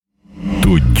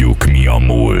Tudjuk, mi a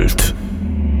múlt.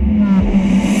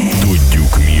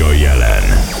 Tudjuk, mi a jelen.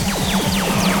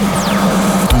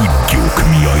 Tudjuk,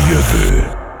 mi a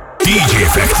jövő. DJ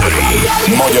Factory,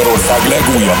 Magyarország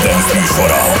legújabb dance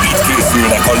műsora. Itt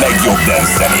készülnek a legjobb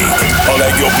dance zenék, a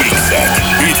legjobb mixek.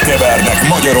 Itt kevernek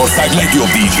Magyarország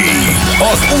legjobb DJ-i.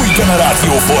 Az új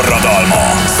generáció forradalma.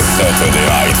 Saturday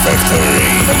Night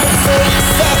Factory.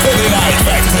 Saturday Night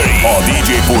Factory. A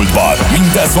DJ pultban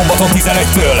minden szombaton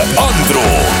 11-től Andro.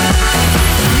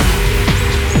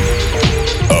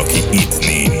 Aki itt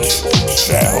nincs,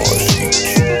 sehol sincs.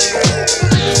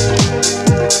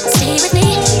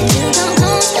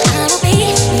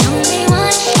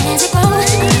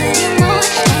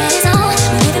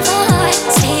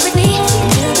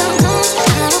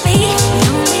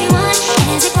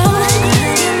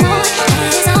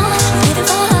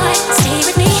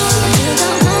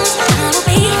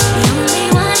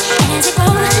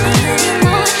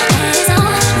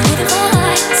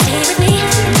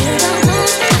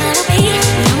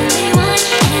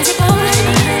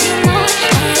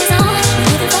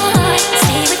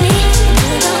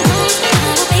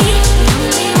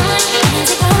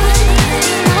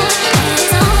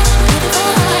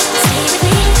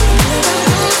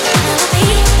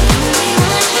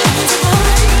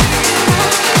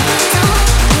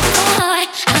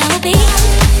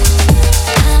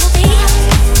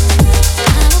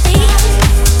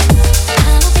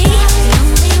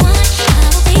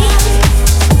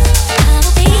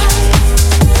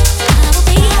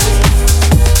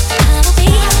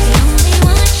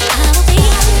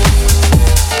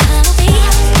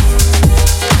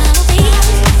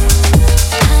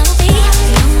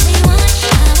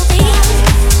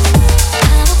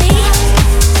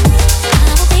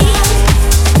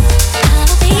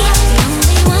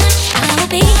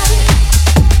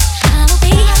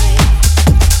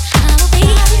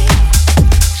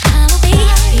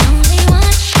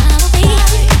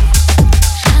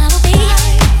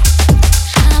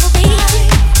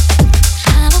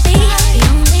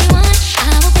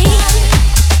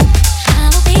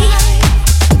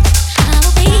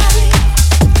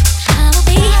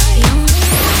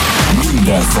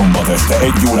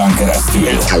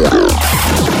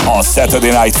 A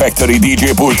Saturday Night Factory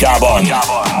DJ pultjában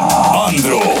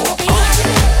Andro.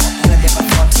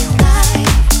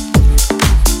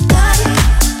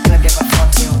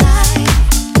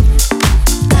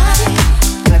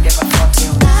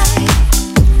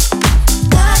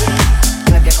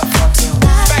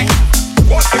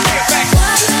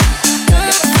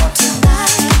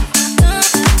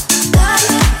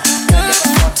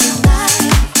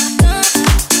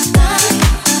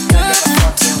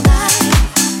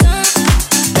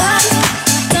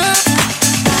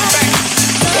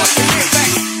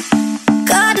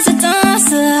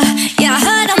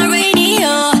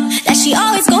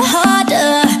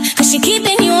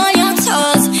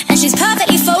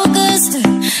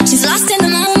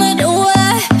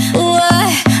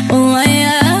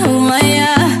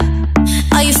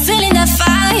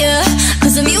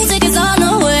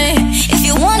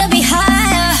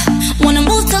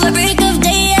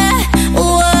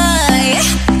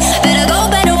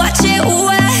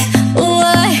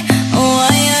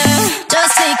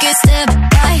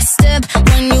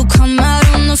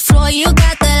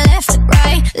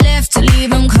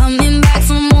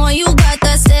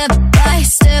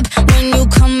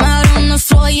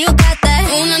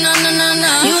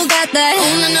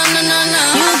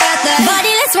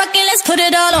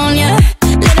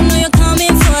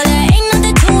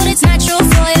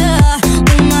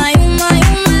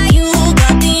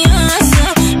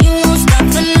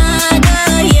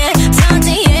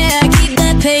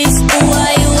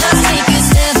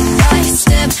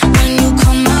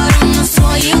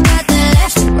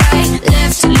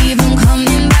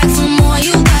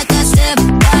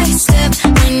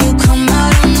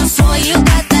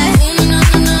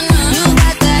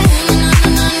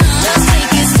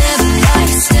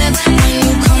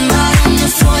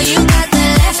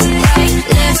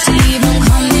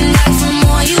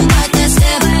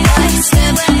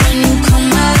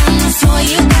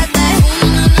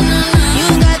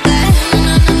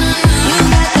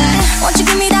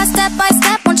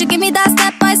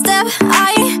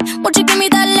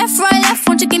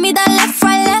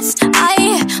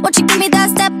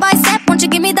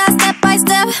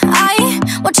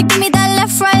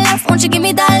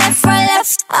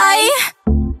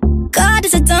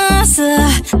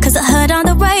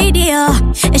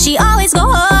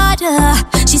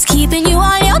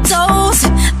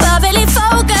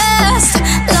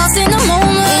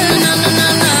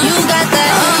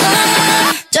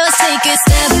 Just take it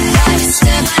step by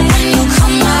step when you come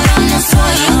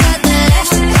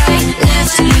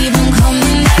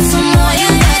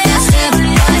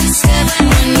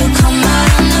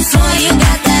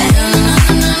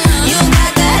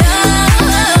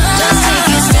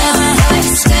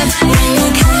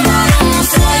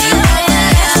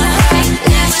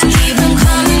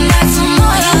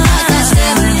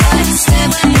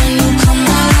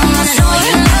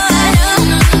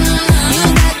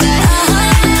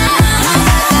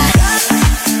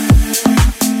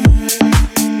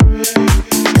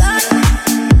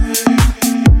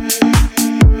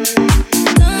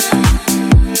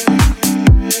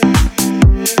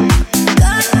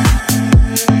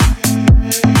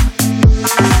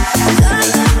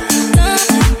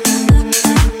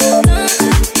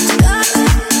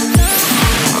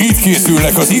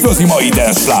készülnek az igazi mai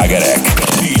dance slágerek.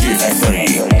 DJ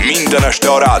Factory. Minden este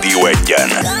a Rádió 1-en.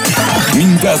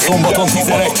 Minden szombaton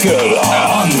 11-kől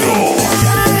Andro.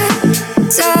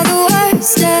 Saw the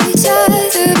worst of each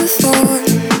other before,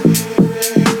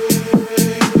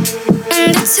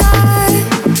 and it's hard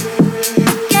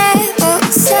to get what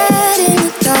was said in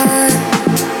the dark.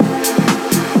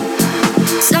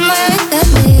 Somewhere in the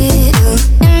middle,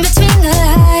 in between the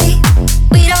light,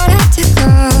 we don't have to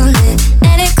call it,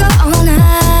 let it go all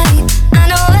night. I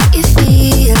know what you're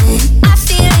feeling, I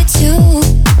feel it too.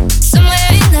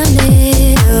 Somewhere in the middle.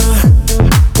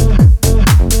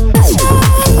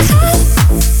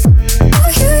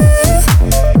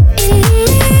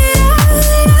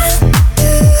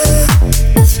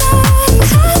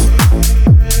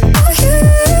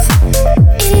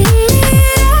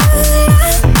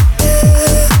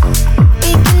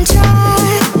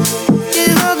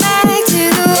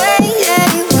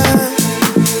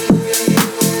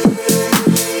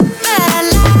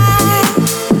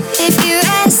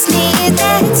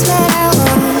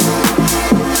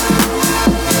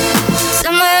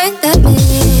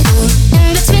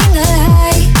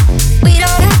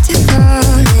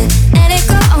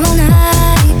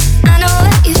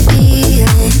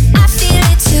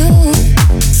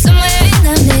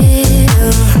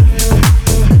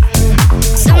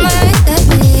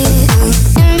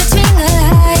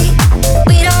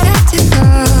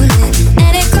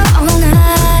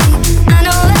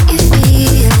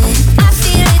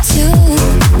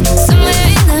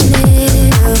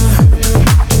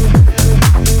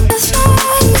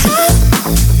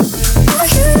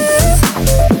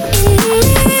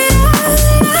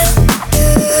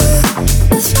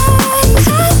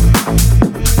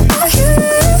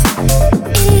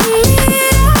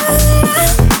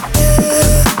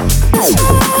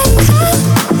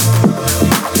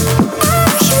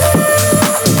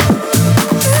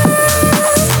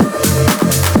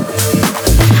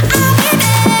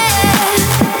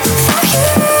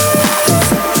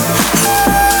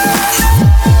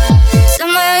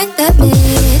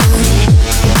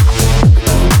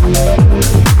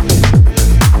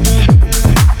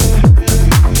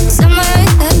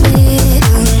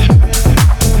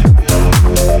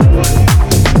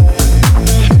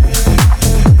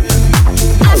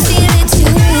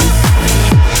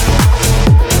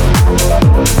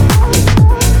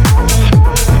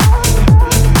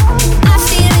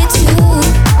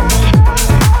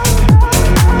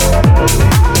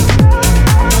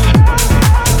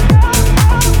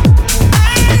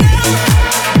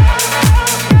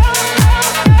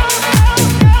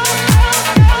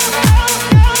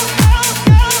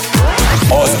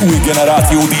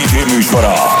 generáció DJ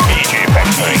műsora.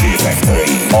 DJ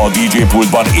Factory. A DJ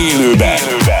pultban élőben.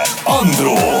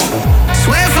 Andro.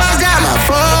 Sweat falls down my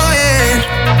forehead.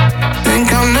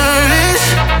 Think I'm nervous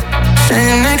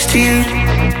standing next to you.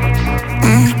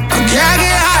 My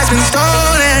jacket has been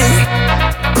stolen,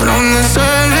 but on the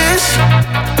surface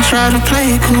I try to play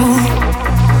it cool.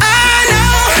 I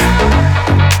know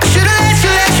I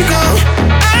should've let you go.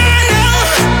 I know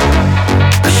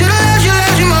I should've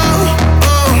let you more.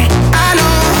 Oh, I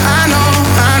know I know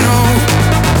I know.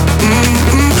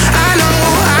 I know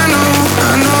I know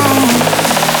I know.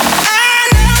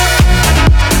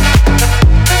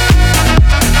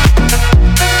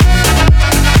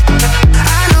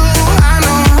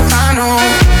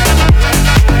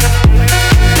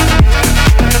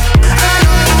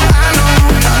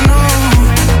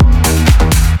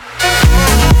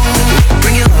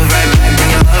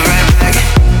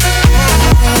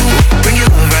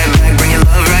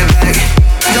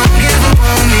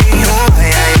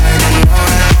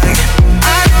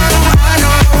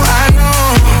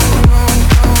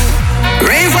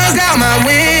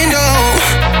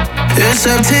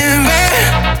 September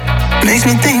makes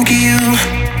me think of you.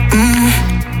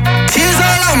 Tears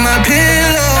all on my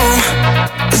pillow.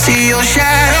 I see your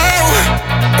shadow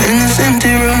in this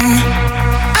empty room.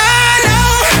 I know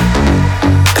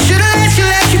I should've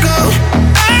let you go.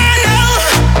 I know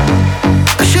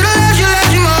I should've let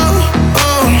you more.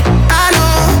 Oh, I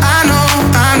know I know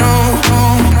I know.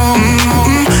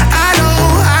 I know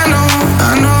I know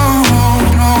I know.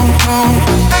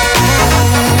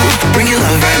 Bring your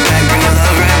love right back. Bring your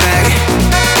love right back.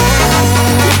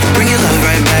 Bring your love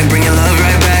right back. Bring your love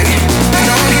right back.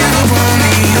 Don't give up on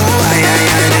me. Oh, I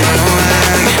didn't know that.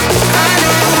 I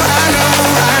know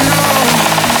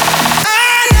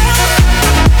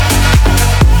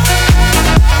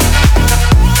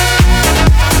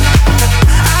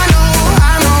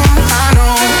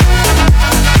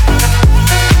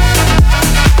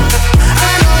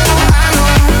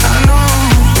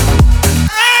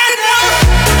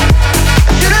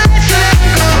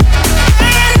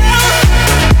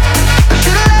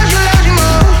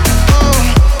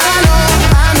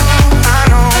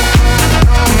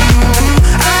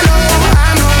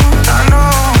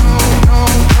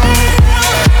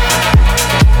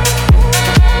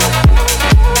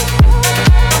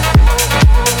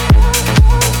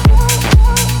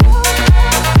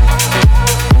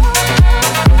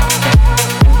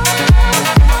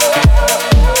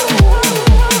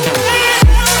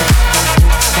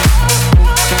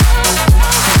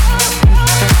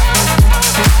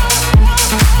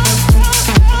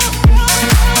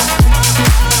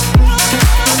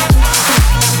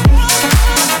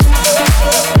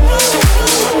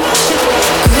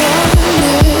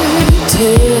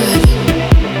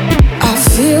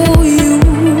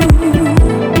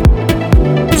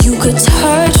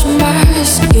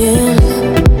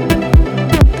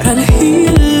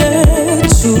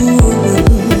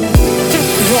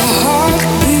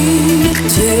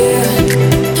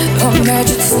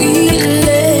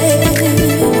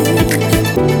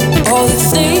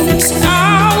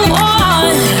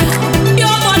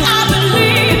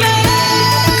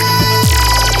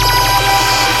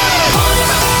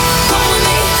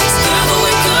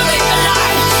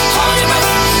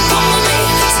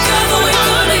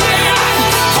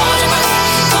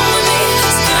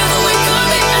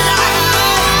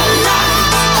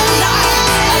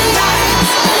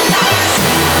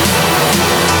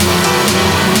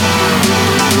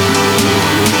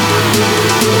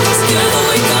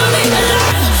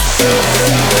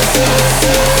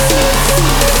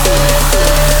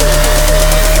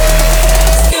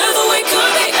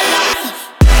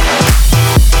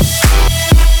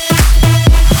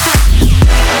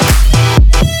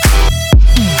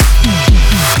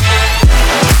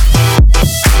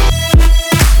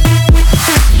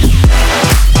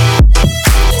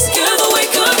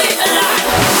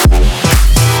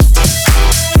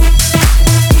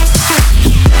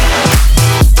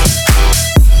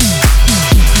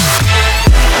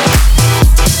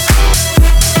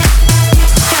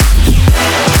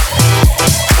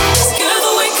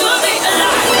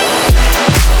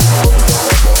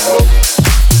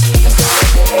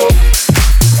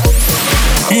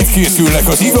készülnek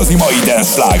az igazi mai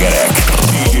dance slágerek.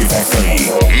 DJ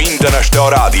Factory. Minden este a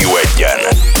Rádió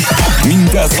 1-en.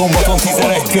 Minden szombaton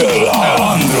 11-kől.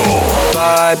 Andro.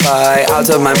 Bye bye, out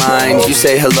of my mind. You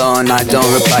say hello and I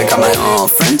don't reply. Got my own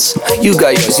friends. You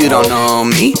got yours, you don't know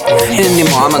me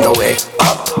anymore. I'm on the way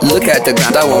up. Look at the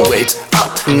ground, I won't wait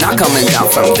up. I'm not coming down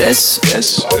from this.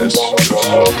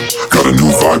 Got a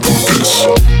new vibe with this.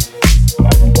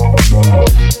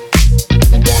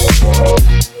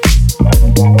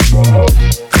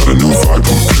 Got a new vibe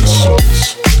with this.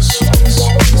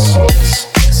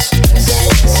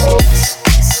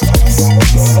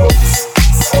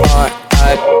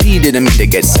 R.I.P. didn't mean to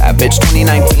get savage.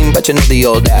 2019, but you know the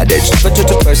old adage. Never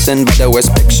judge a person by their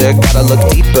worst picture. Gotta look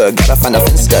deeper, gotta find a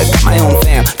finsta. Got my own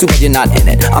fam, too bad you're not in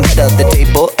it. I'm head of the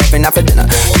table every night for dinner.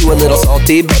 You a little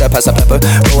salty, better pass the pepper.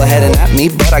 Go ahead and at me,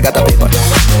 but I got the paper.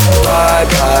 Bye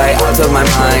bye, out of my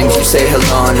mind. You say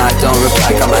hello and I don't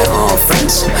reply. Got my own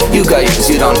friends. You got yours,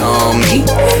 you don't know me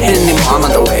anymore. I'm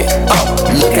on the way up.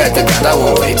 Look at the ground, I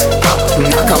won't wait up. I'm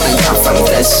not coming down from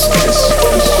this.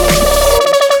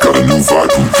 Got a new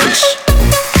vibe with this.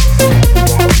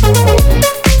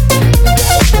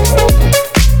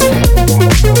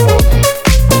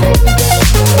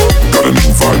 Got a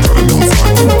new vibe, got a new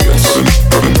vibe with this.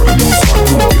 Got a new vibe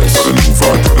with this. Got a new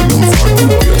vibe, got a new vibe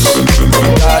with this.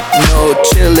 Got no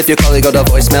chill if your colleague got a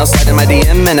voicemail. Slide in my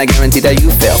DM and I guarantee that you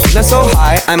fail. Feeling so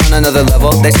high, I'm on another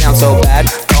level. They say I'm so bad,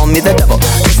 call me the devil.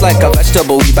 Just like a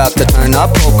vegetable, we bout to turn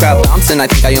up. Whole crowd bouncing, I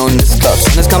think I own this club.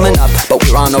 Sun is coming up, but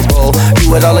we're on a roll.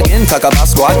 Do it all again, talk about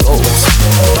squad goals.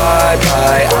 Bye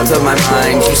bye, out of my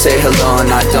mind. You say hello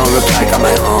and I don't reply. Got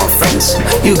my own friends.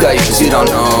 You got yours, you don't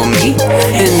know me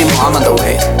anymore. I'm on the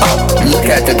way up. Look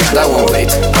at the ground, I won't wait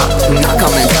up. I'm not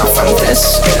coming down from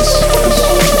this.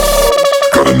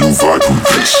 Got a new vibe with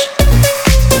this.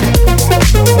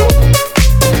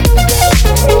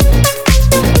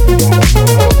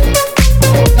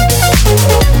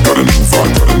 Got a new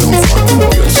vibe, got a new vibe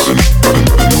with this. Got a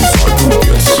new vibe with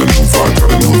this. Got a new vibe, got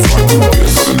a new vibe with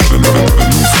this. Got a new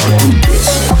vibe with this.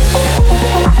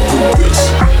 With this.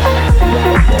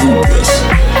 With this.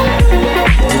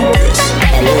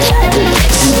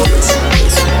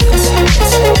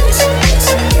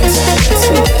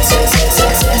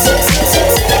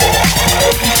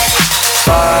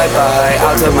 Bye bye,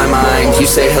 out of my mind. You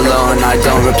say hello and I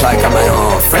don't reply. Got my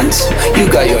own friends. You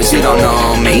got yours, you don't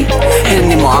know me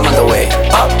anymore. I'm on the way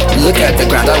up. Look at the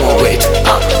ground, I won't wait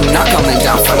up. I'm not coming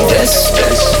down from this.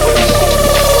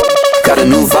 Got a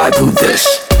new vibe with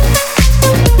this.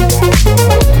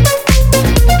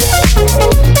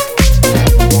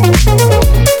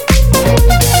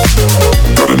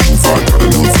 Got a new vibe, got a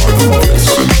new vibe with this.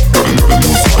 Got a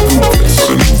new vibe with this. Got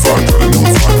a new vibe, got a new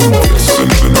vibe with this. Got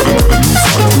a new vibe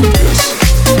with this.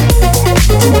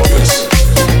 With this.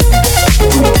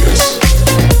 With this.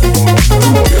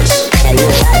 With this. Got a new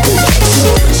vibe with this.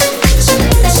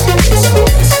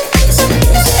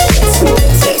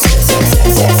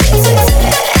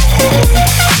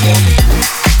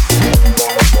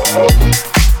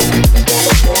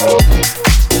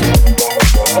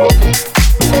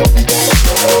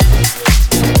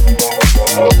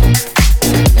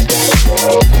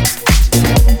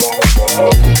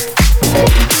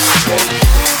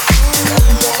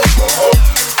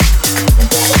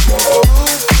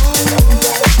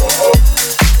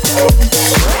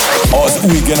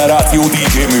 Generáció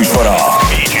DJ műsora.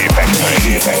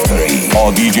 DJ Factory.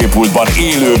 A DJ pultban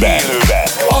élőben.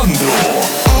 Andro.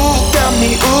 Ooh, got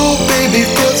me, ooh, baby,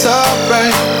 feels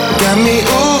alright. Got me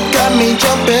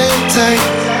jumping tight.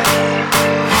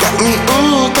 Got me,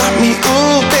 ooh,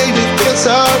 baby, feels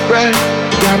alright.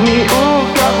 Got me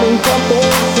jumping tight.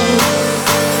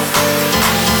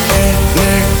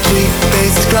 Energy,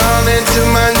 bass is crawling to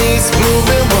my knees,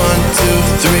 moving 1, 2,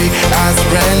 3. I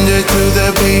surrender to the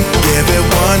beat. Give it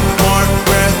one more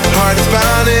breath. Heart is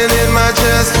pounding in my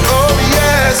chest. Oh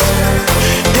yes,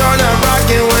 you're not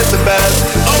rocking with the best.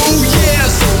 Oh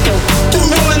yes,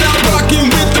 you're not rocking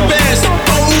with the best.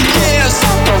 Oh yes,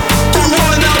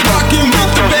 you're not rocking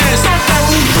with the best.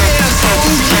 Oh yes, oh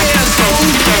yes, oh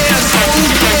yes, oh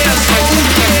yes,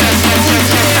 oh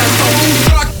yes, oh yes.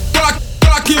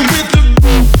 Rocking with the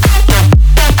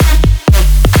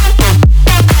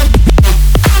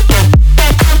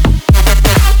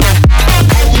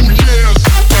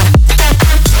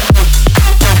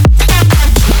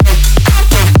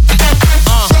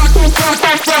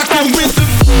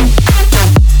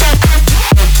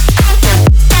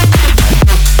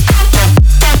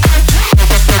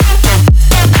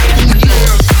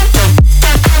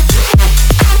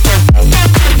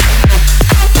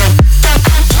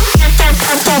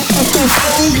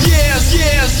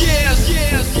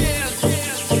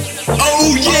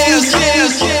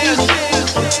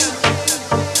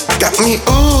Got me,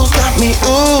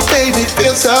 ooh, baby,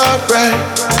 feels alright.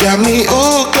 Got me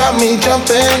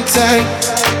jumping tight.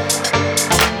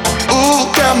 Ooh,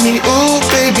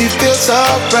 baby, feels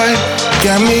alright.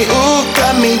 Got me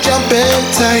jumping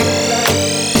tight.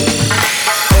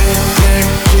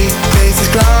 Energy, faces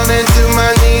crawling to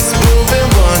my knees, moving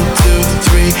 1, 2,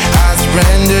 3. I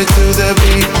surrender to the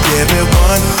beat. Give it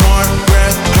one more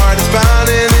breath. Heart is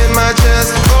pounding in my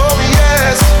chest. Oh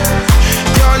yes,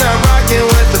 you're not rocking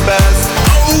with the best.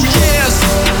 Oh yes,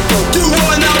 you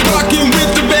are now rocking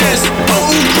with the best.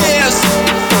 Oh yes,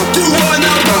 you are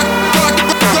now rock.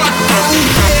 Oh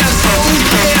yes, oh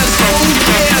yes, oh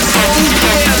yes, oh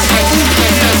yes, oh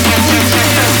yes,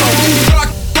 oh yes.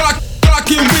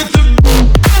 Rocking with the.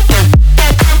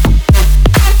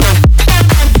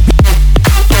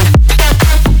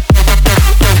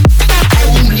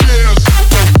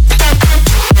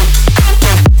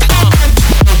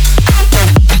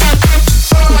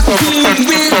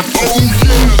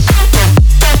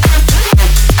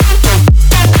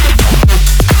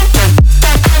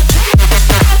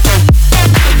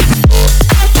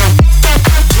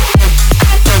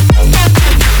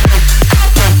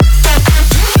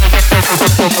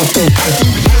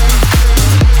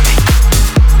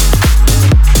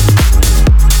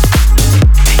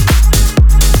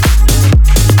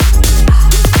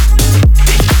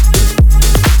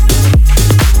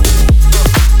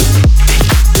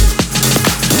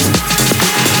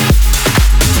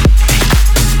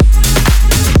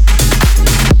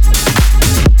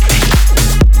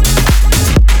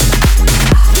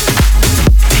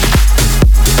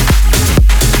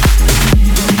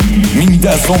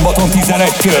 Minden szombaton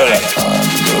 11-től.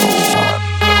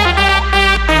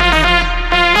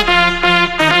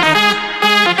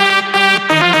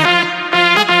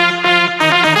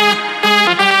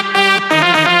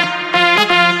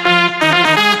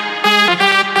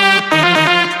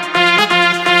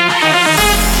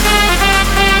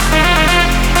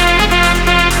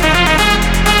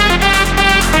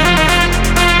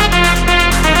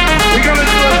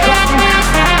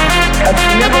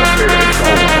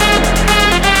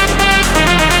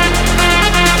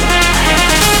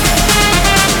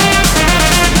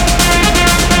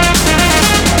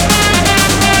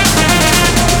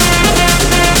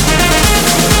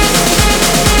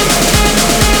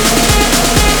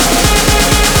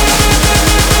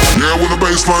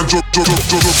 Baseline drop.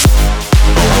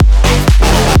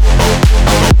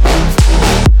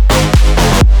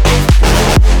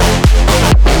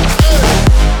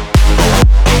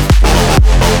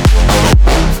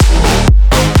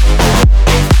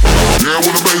 Yeah,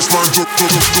 when the baseline drop.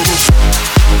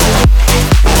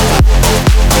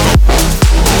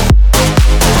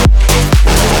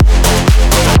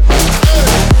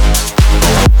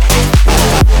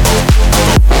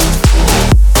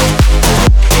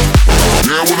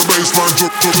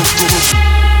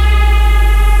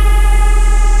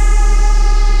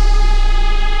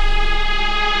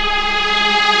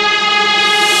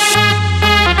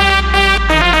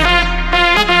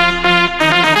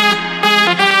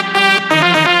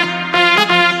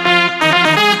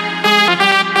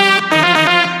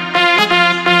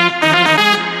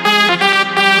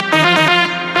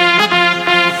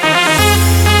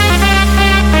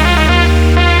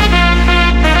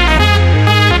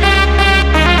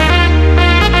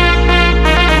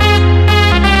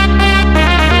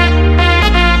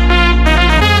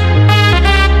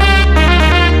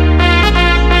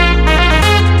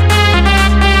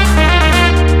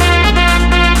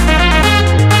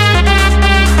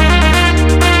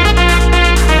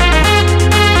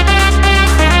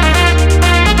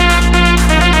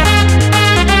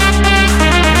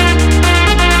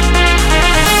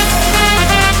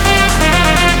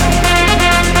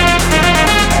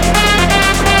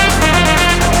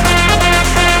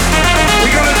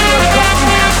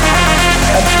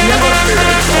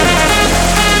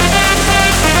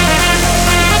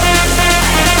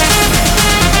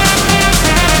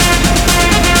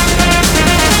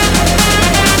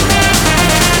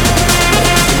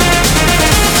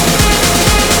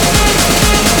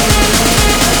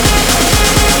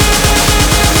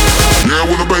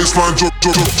 Baseline drop.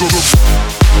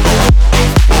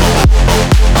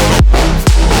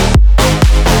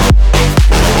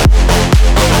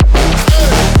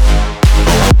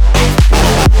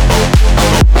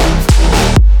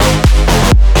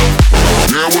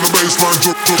 Yeah, when the baseline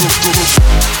drop.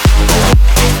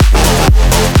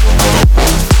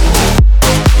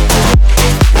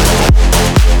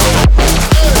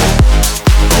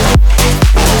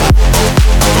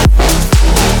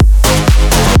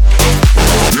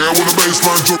 Yeah, when the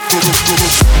baseline drop.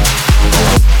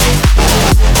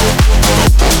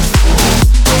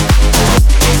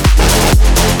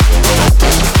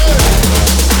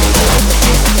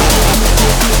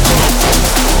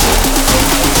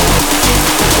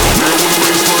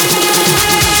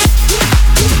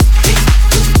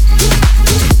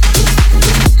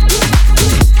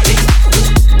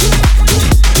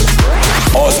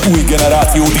 Új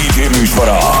generáció DJ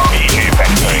műsora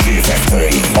DJ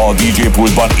Factory. A DJ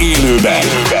pultban élőben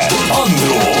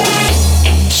Andro.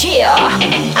 Yeah,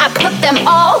 I put them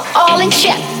all in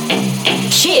check.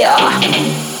 Yeah,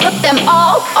 put them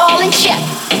all in check.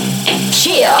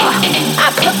 Yeah,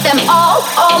 I put them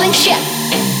all in check.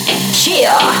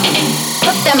 Yeah,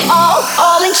 put them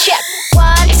all in check. 1,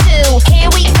 2, here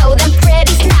we go. Them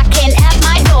Freddy's knocking at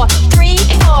my door. 3,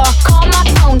 4, call my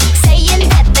phone, saying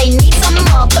that they need some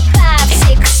more. The 5,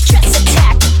 6, stress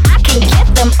attack. I can get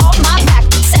them off my back.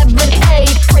 7, 8,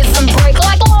 prison break.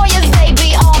 Like lawyers, they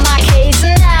be on my case.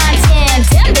 9, 10,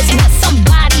 damn this mess.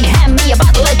 Somebody hand me a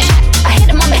bottle of Jack. I hit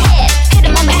him on the head, hit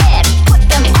him on the head. Put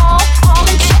them all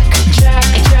in check. Jack,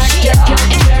 Jack, yeah. Jack,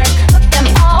 Jack. Put them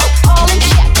all in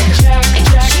check. Jack,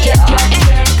 Jack, yeah. Jack,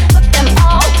 Jack. Put them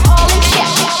all in check.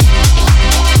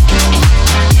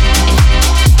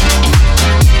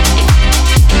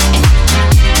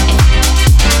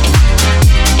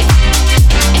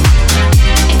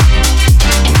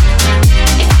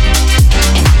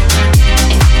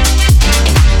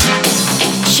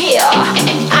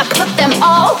 I put them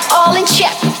all in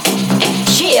check.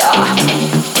 Yeah,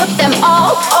 put them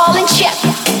all in check.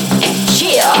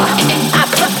 Yeah, I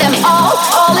put them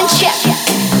all in check.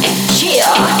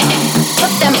 Yeah,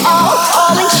 put them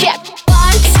all in check.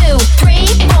 1, 2, 3,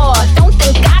 4. Don't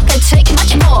think I can take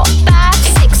much more. 5,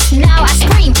 6. Now I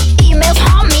scream. Emails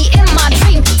haunt me in my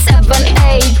dream. 7,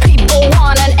 8. People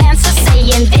want an answer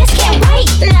saying this can't wait.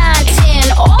 9,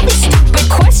 10. All these stupid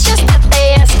questions that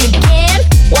they ask again.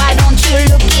 Why don't you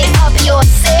look it up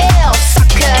yourself,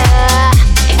 sucker?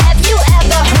 Have you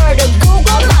ever heard of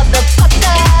Google,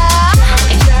 motherfucker?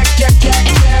 Jack, Jack, Jack,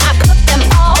 Jack. I put them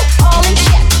all in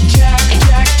check. Jack,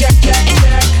 Jack, Jack, Jack,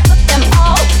 Jack. Put them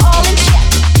all in check.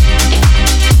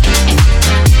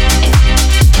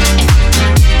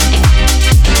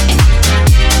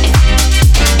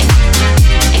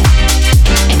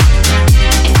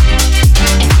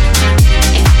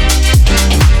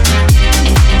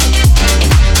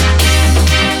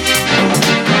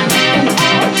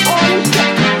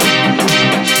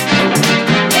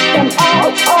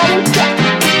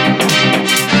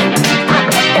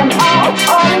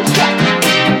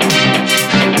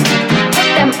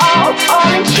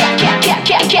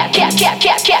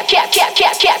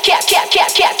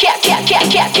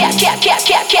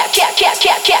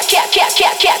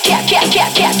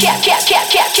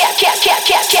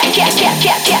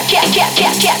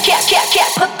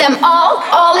 Put them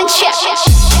all in check.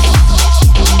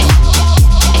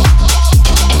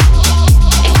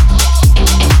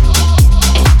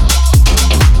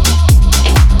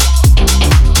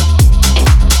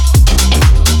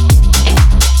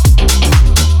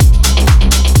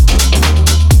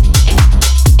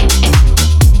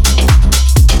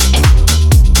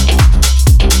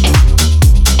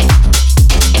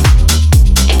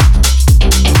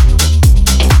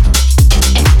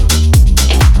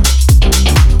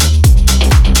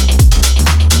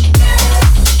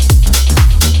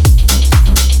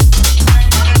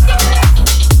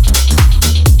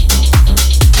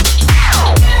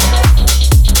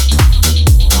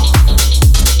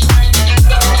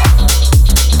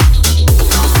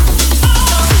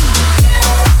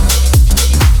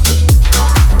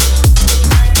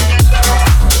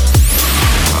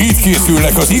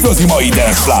 Készülnek az igazi mai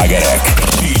dance slágerek.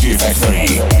 DJ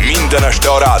Factory. Minden este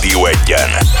a Rádió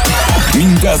 1-en.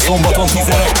 Minden szombaton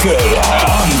 11-kör.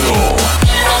 Andro.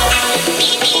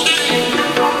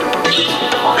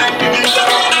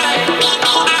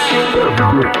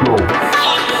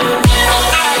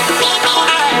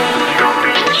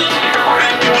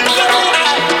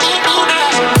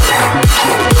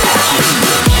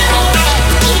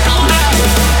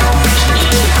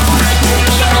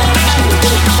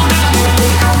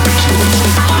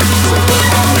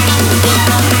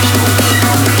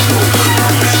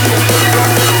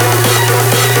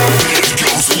 It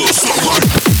goes a little something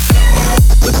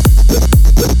like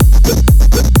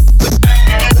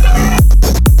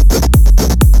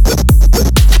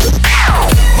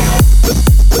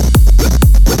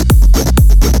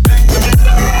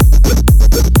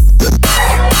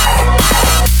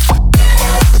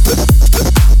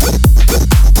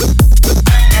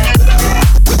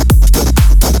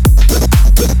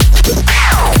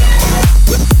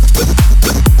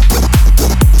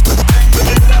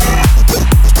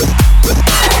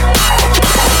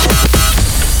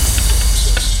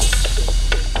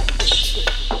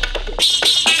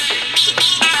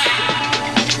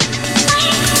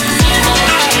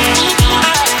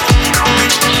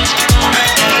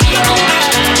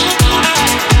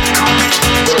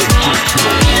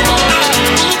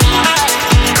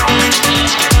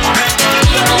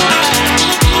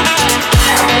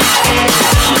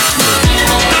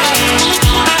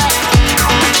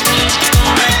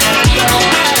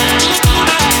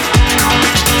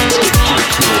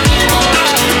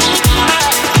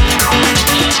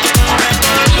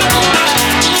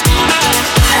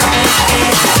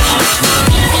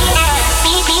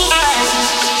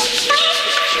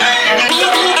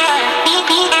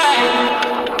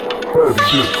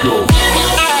Let's go.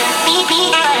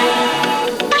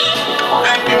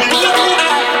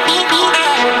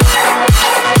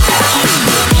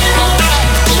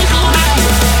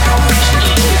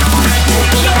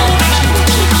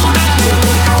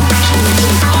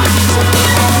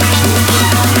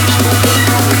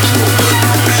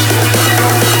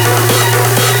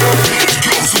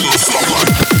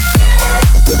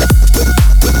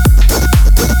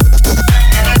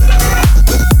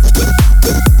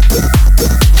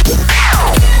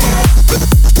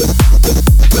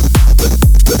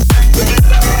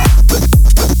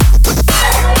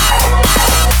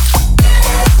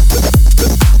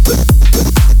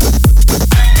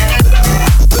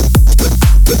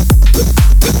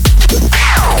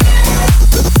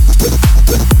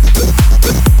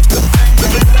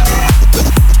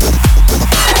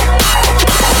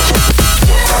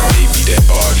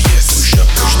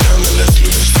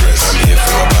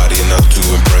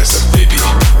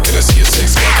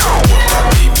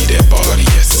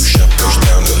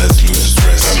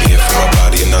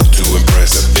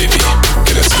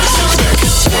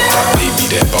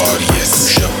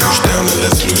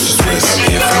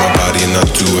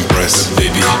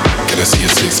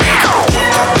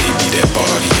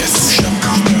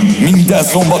 Minden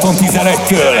szombaton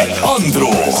 11-től Andró.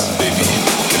 Baby,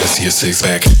 can I see a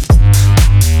six-pack?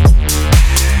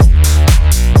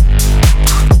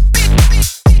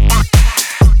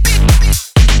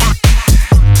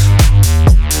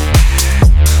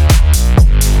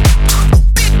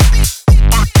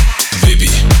 Baby,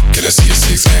 can I see a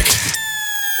six-pack?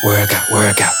 Work out,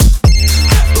 work out.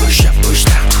 Push up, push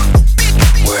down.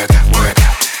 Work out, work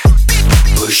out.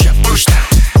 Push up, push down.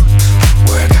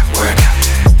 Work out, work out.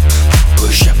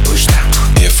 Push up, push down.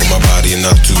 Here for my body and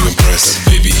not too impressed.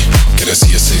 Baby, can I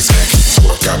see a six-pack?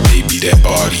 Work out, baby, that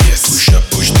body, yes. Push up,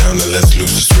 push down, and let's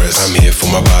lose the stress. I'm here for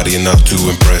my body and not too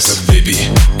impressed. Baby,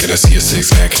 can I see a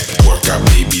six-pack? Work out,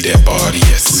 baby, that body,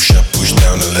 yes. Push up, push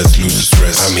down, and let's lose the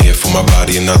stress. I'm here for my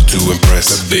body and not too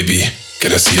impressed. Baby,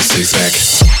 can I see a six-pack?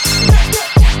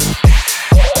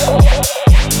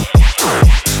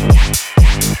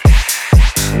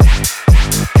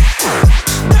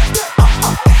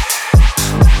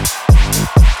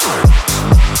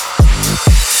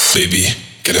 Baby,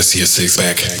 can I see a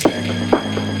six-pack?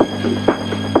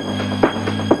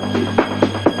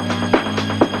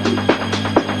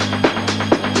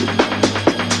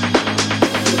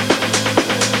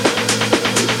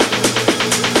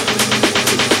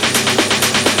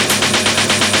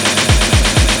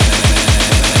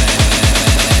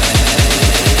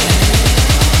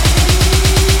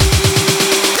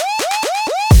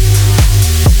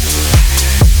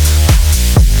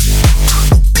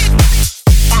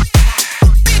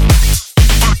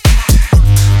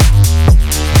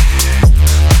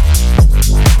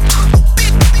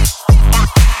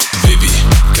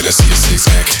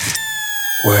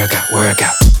 Work out, work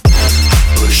out.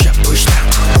 Push up, push down.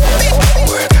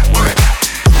 Work out, work out.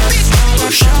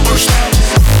 Push up, push down.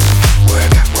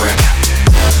 Work out, work out.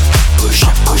 Push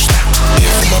up, push down.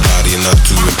 Here for my body and not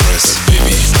too impressed.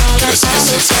 Baby, can I see a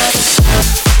six-pack?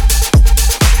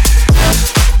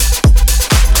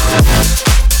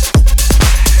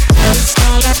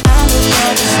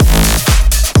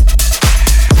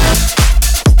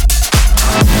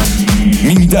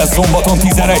 Minden szombaton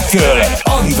 11-től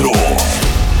Andró.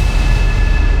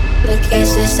 The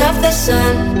kisses of the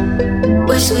sun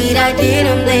were sweet, I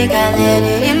didn't blink, I let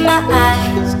it in my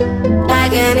eyes.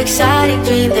 Like an exotic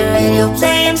dream, the radio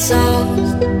playing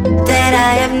songs that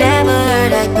I have never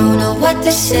heard, I don't know what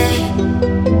to say.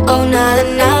 Oh, not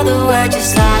another word,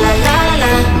 just la la la la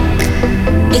la.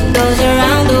 It goes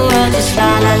around the world, just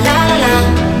la la la la la.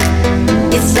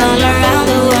 It's all around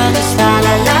the world, just la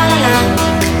la la la la.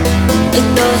 It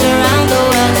goes around the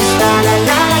world, just la la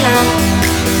la la la.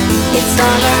 It's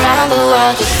all around the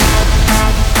world, just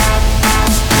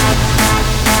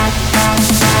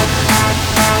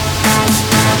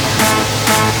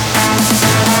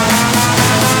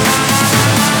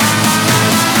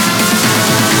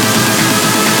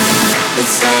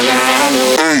it's all around the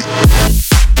world.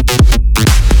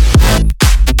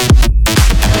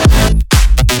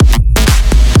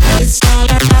 It's all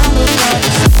around the world.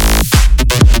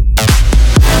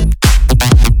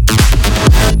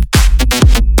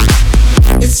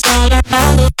 It's all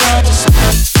around the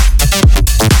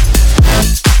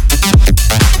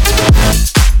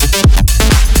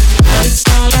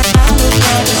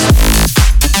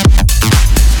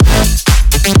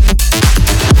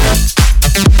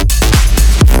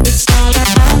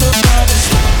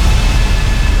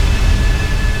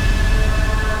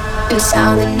miss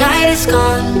how the night is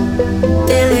gone.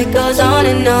 Till it goes on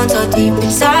and on, so deep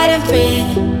inside of me.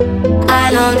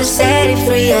 I long to set it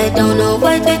free, I don't know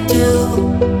what to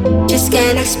do. Just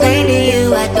can't explain to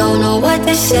you, I don't know what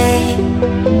to say.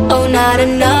 Oh, not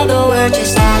another word,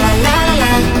 just la la la la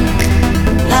la.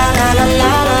 La la la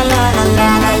la la la la la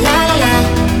la la la.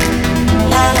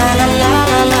 La la la la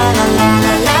la la la la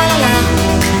la la la.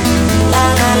 La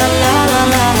la la la la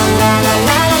la la la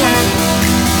la la.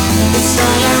 It's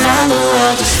all around the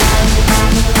world, just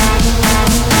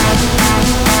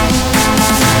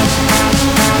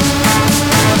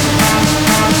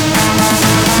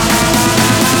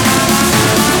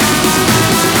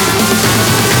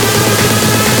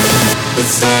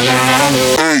it's all around the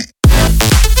world.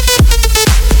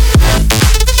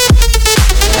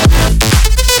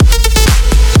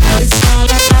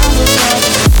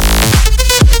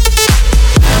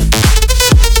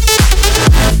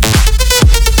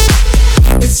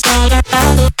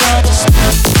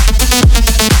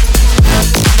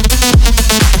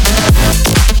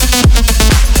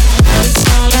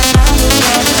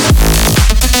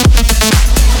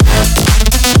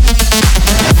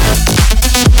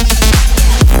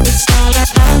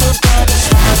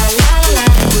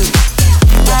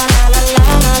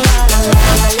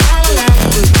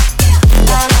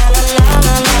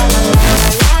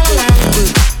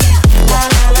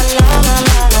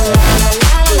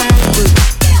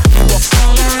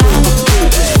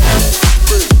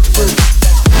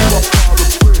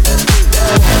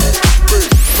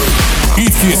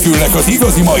 Készülnek az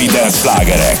igazi mai dance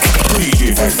slágerek.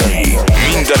 DJ Factory.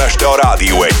 Minden este a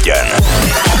Rádió 1-en.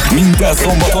 Minden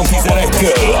szombaton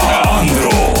 11-kől Andro.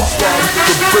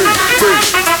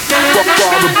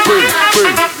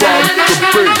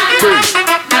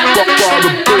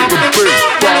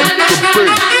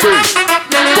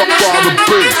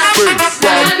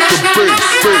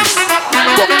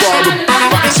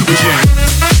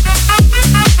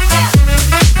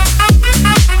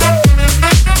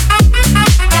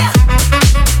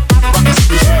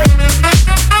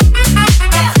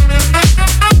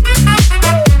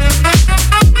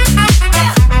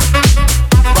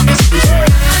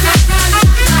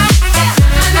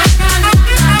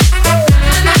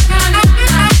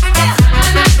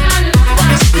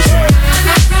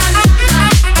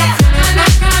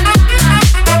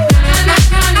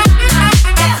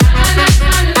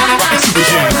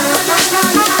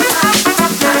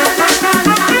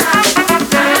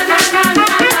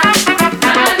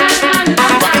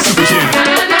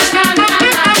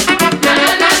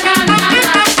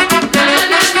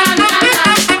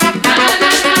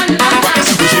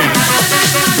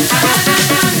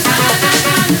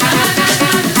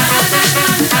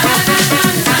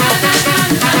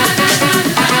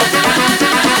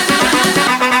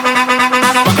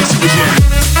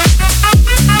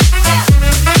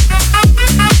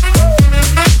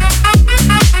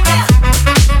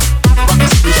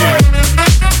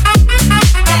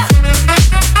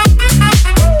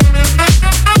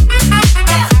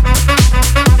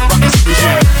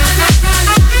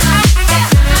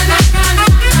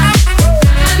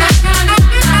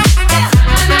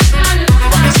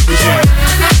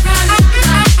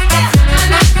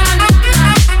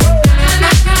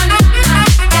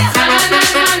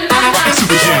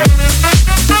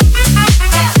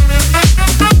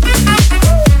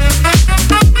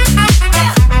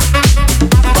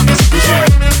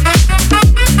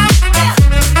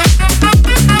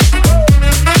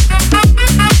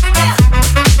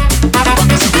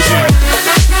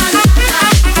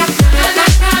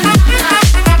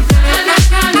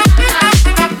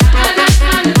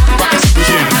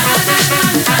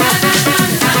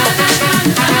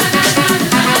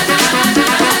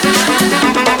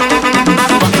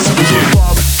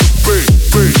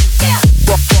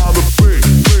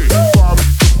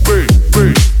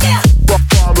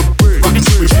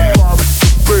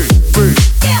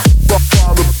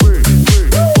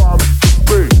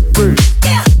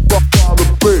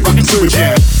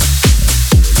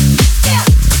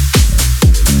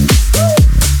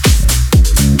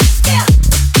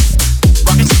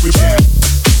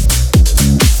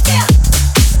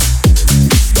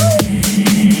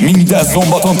 Minden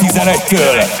szombaton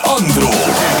 11-kől Andro.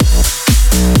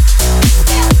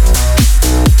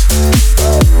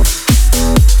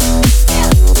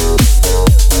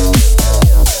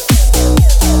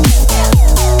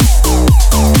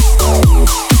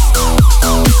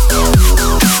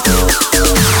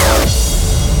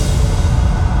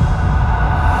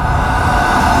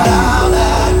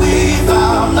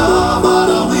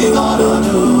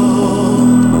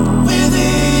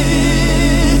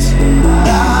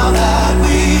 Now that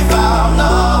we found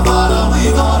love, what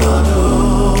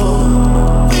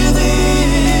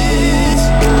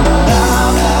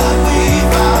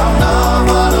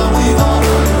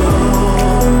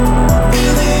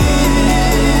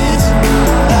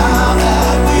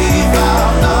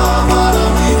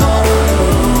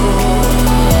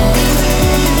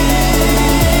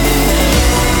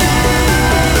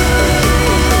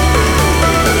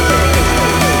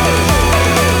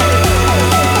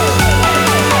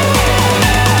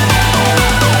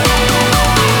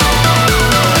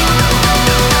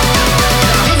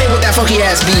funky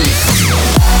ass beat.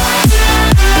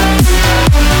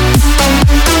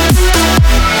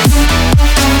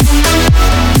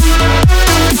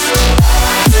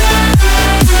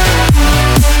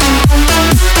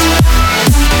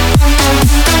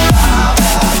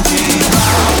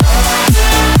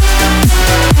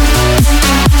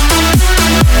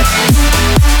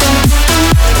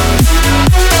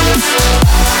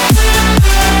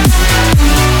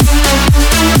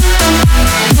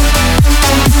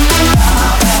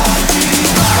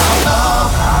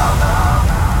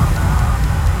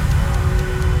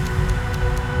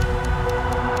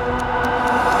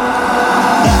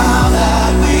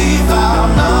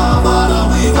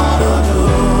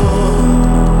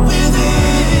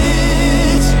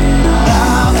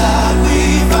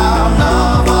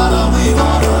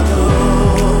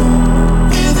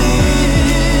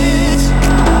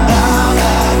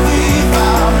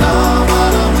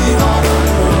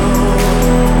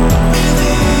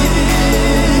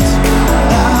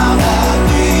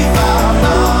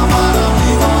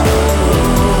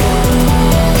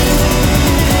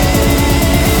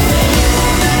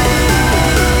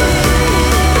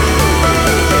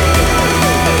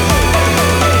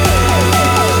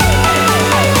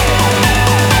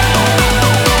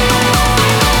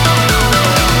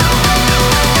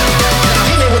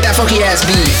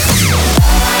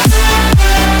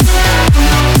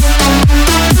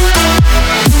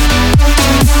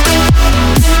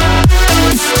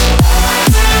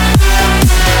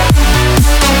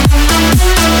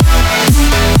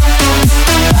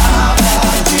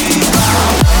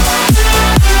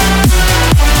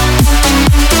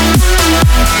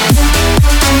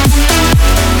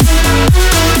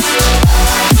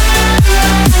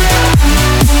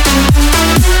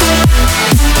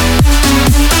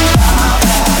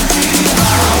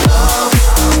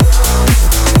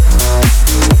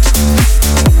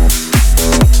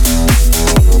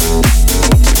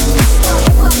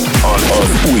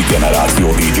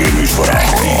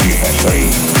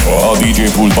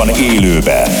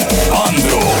 Élőben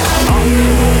Andro.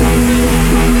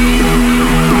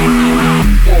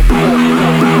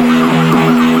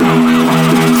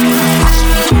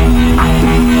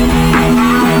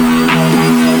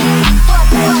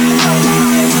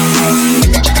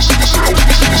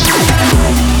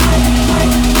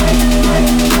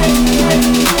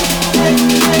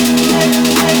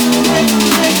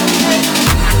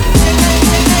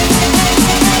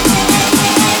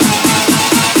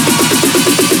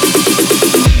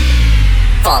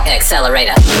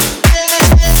 Accelerator.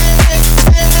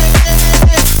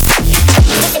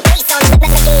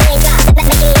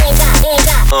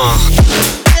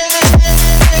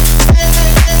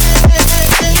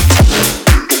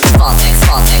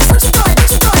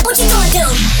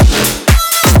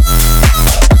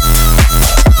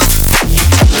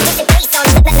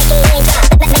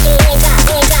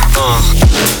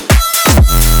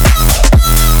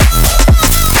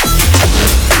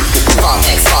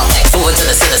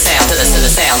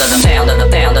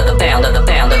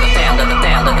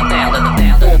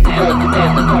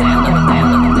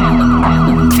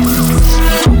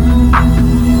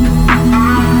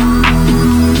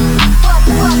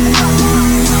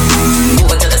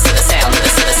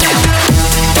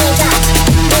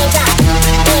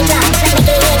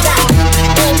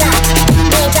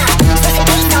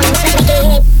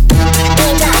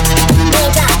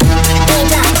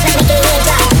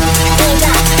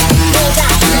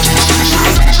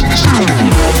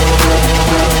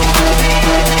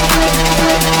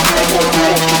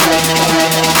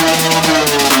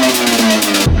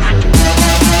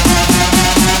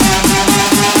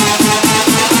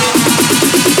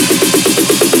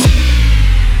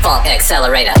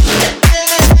 Accelerator.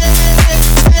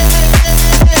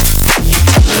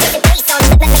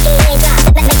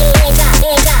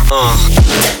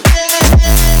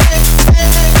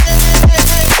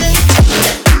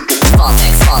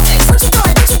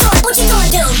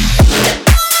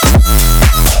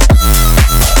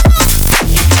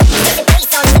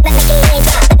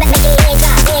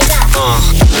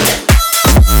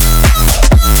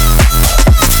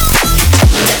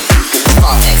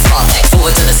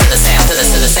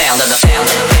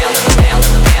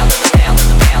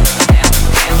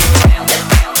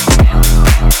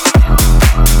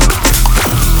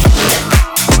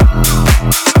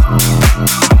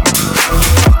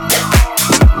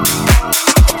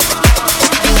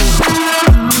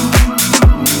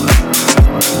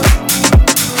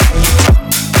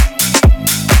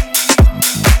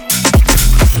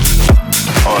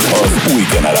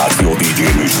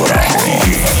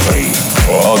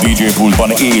 A DJ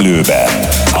pultban élőben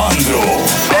Andro.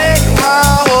 Take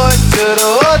my horse to the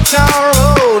old town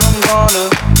road. I'm gonna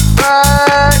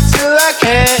ride till I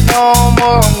can't no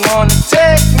more. I'm gonna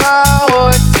take my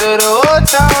horse to the old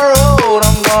town road.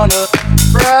 I'm gonna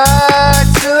ride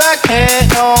till I can't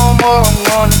no more. I'm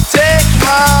gonna take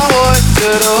my horse to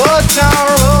the old town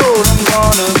road. I'm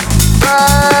gonna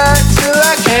ride till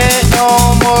I can't no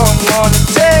more. I'm gonna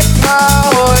take my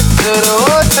horse to the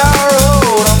old town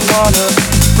road. I'm gonna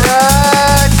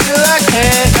ride till I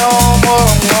can't no more.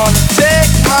 I'm gonna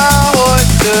take my horse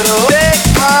to the take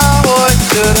my horse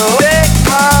to the take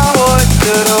my horse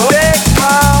to the take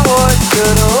my horse to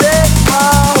the take my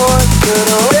horse to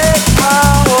the take my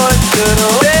horse to the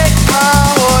take my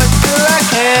horse till I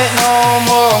can't no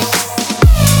more.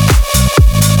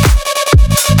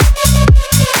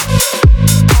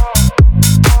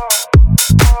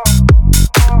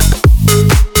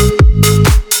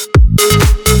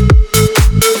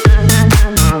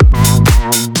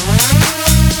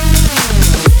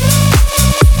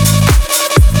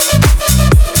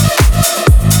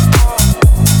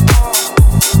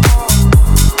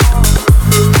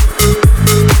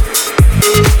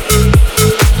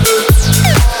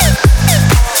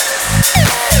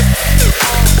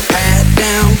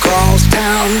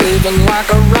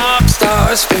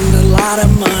 Spend a lot of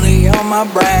money on my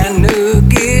brand new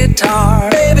guitar.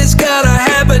 Baby's got a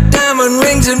habit, diamond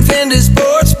rings and Fendi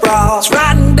sports bras.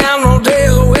 Riding down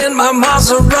Rodeo in my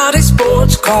Maserati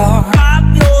sports car. Got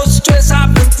no stress,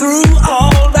 I've been through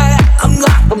all that. I'm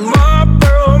like a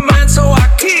Marlboro man, so I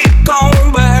keep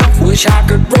going back. Wish I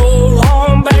could roll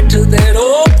on back to that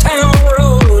old town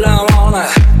road. I wanna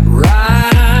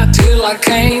ride till I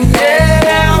can't.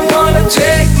 Yeah, I wanna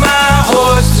take my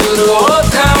horse to the old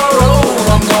town road.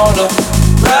 I'm gonna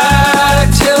ride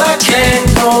till I can't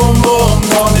no more. I'm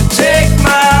gonna take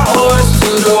my horse to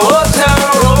the old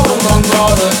town road. I'm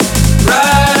gonna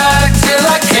ride till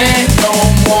I can't no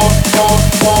more. Ride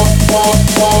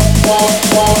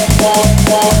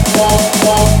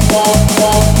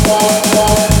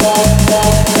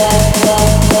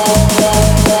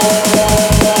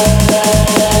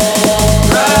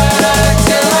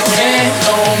till I can't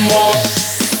no more.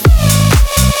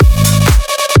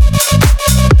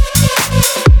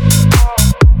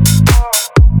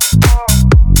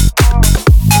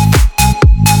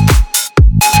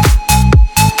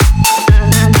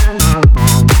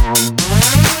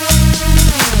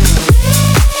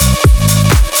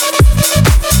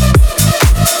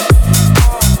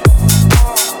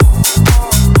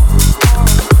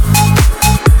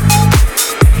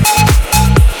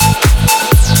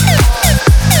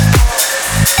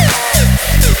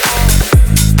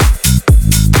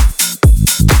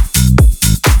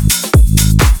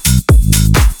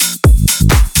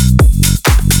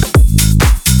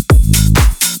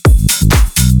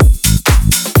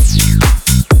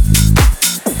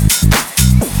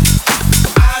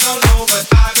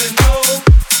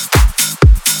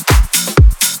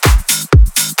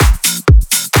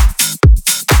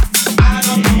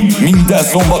 Minden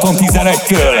szombaton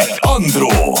 11-től Andró.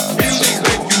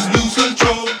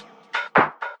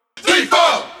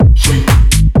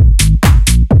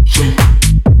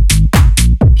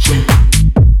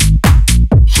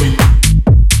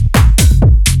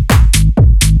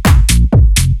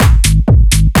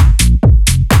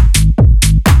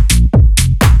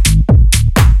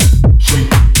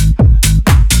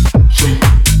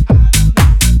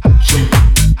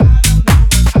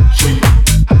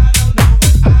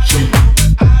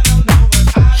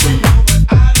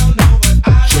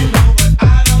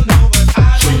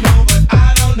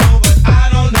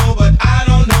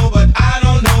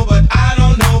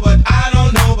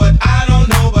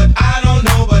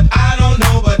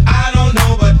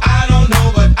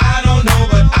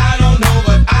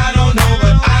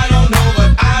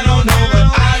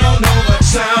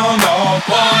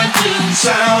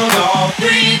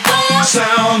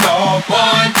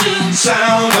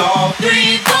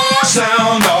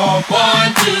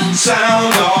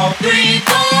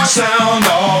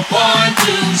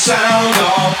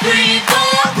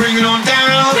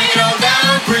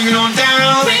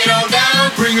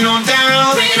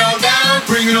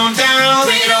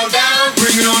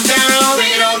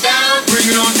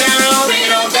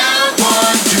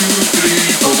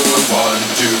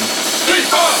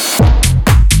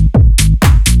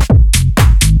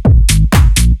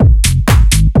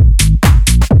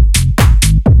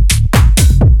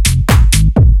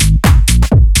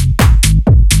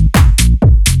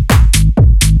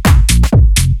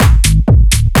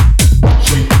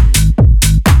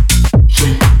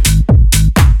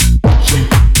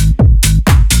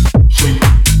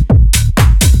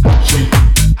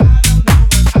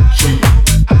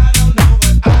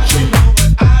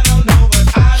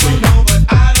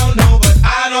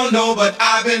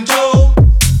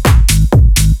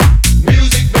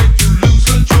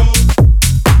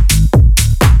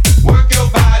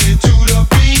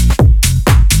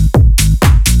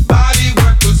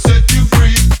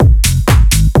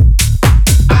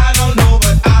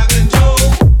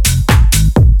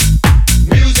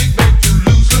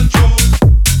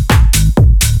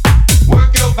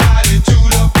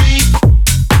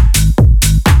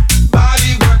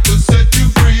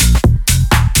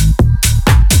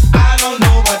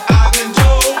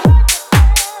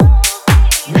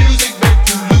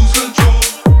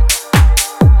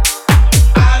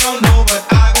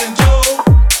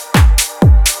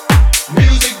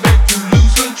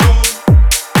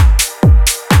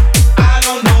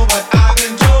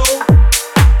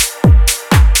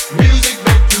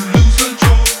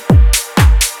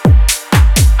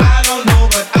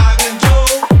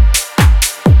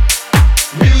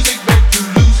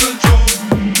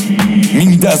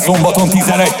 Minden szombaton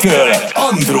 11-től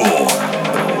Andró.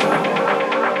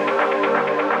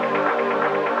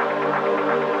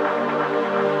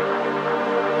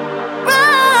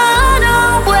 Run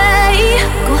away,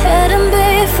 go ahead and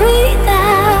be free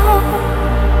now.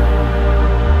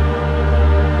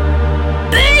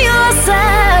 Be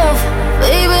yourself,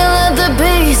 baby, let the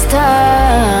beast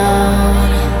down.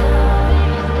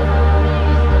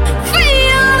 Free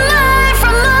your mind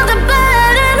from all the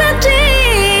bad energy.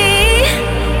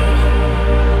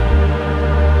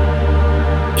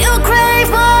 You crave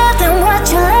more than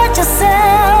what you let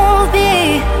yourself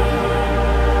be.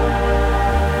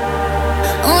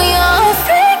 Oh, you're a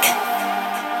freak,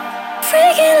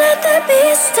 freaky, let the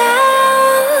beast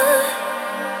down.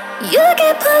 You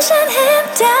keep pushing him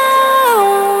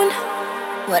down.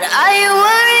 What are you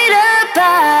worried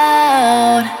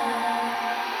about?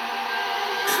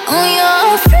 Oh,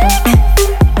 you're a freak.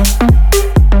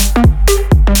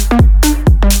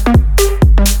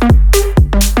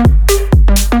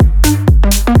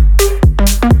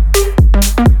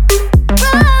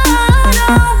 Run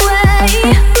away,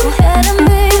 go ahead and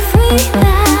be free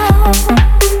now.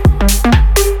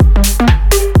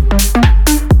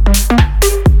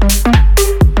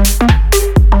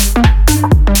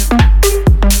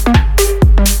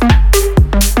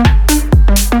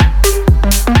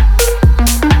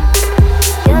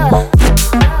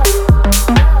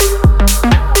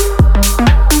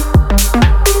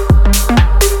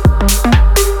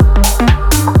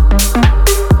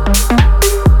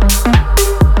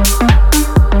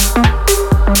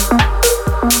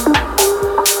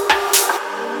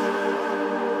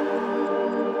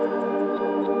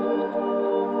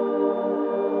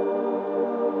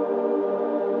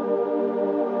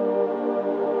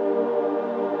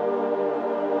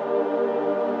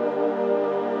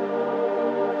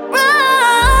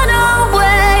 Run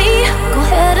away, go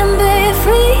ahead and be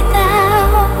free now.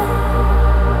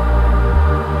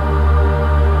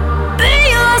 Be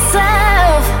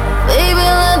yourself, baby,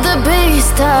 let the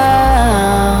beast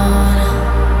down.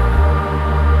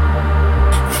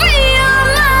 Free your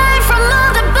mind from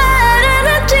all the bad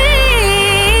energy.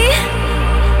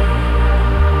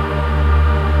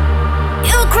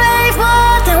 You crave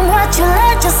more than what you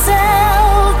let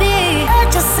yourself be.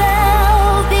 Let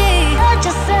yourself be. Let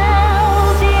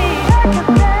yourself be.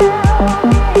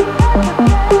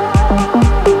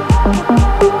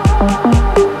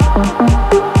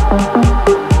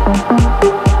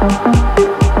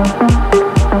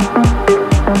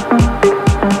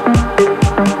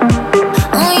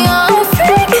 Oh, you're a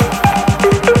freak,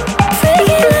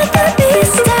 freaky, let the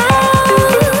beast down.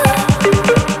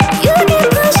 You keep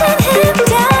pushing him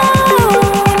down.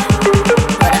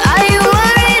 What are you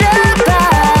worried about?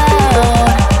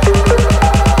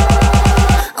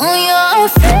 Oh, you're a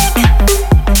freak.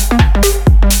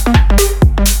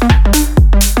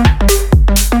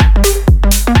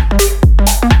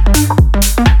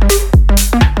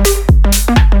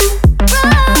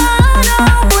 Run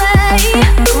away,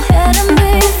 go ahead and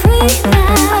be free now.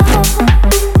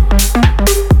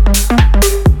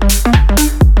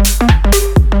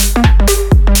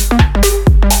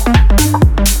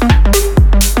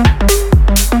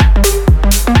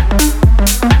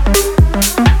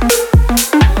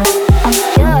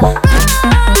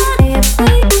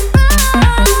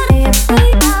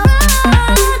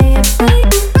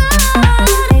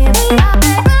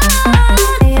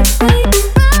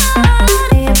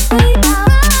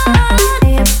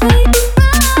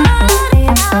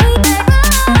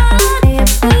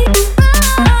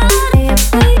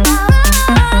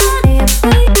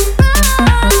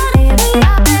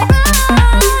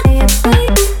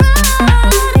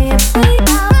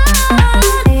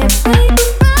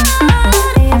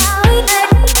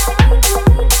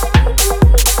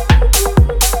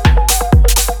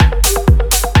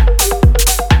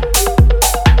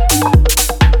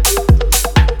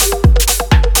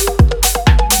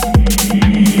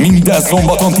 Minden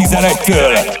szombaton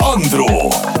 11-től Andró.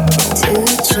 Two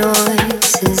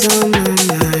choices on my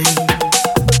mind.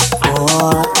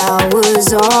 4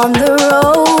 hours on the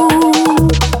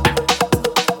road.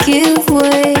 Give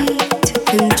way to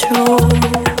control.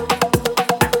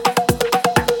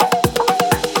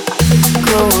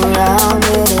 Go around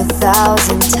it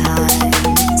 1,000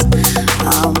 times.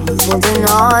 I'm holding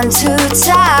on too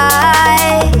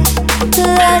tight.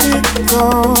 Let it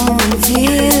go and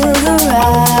feel the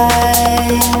ride.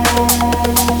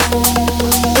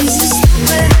 Is it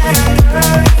stupid that I'm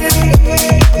hurting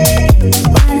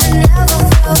when I never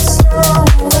felt so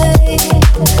away?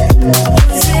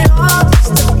 Is it all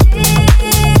just a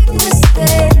big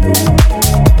mistake?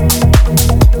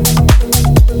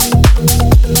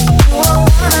 Oh,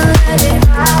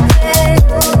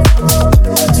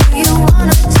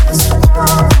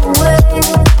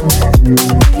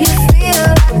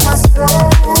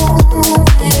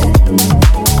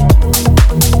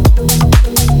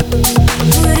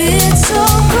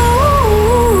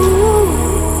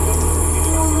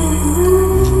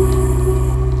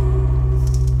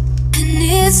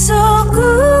 so good.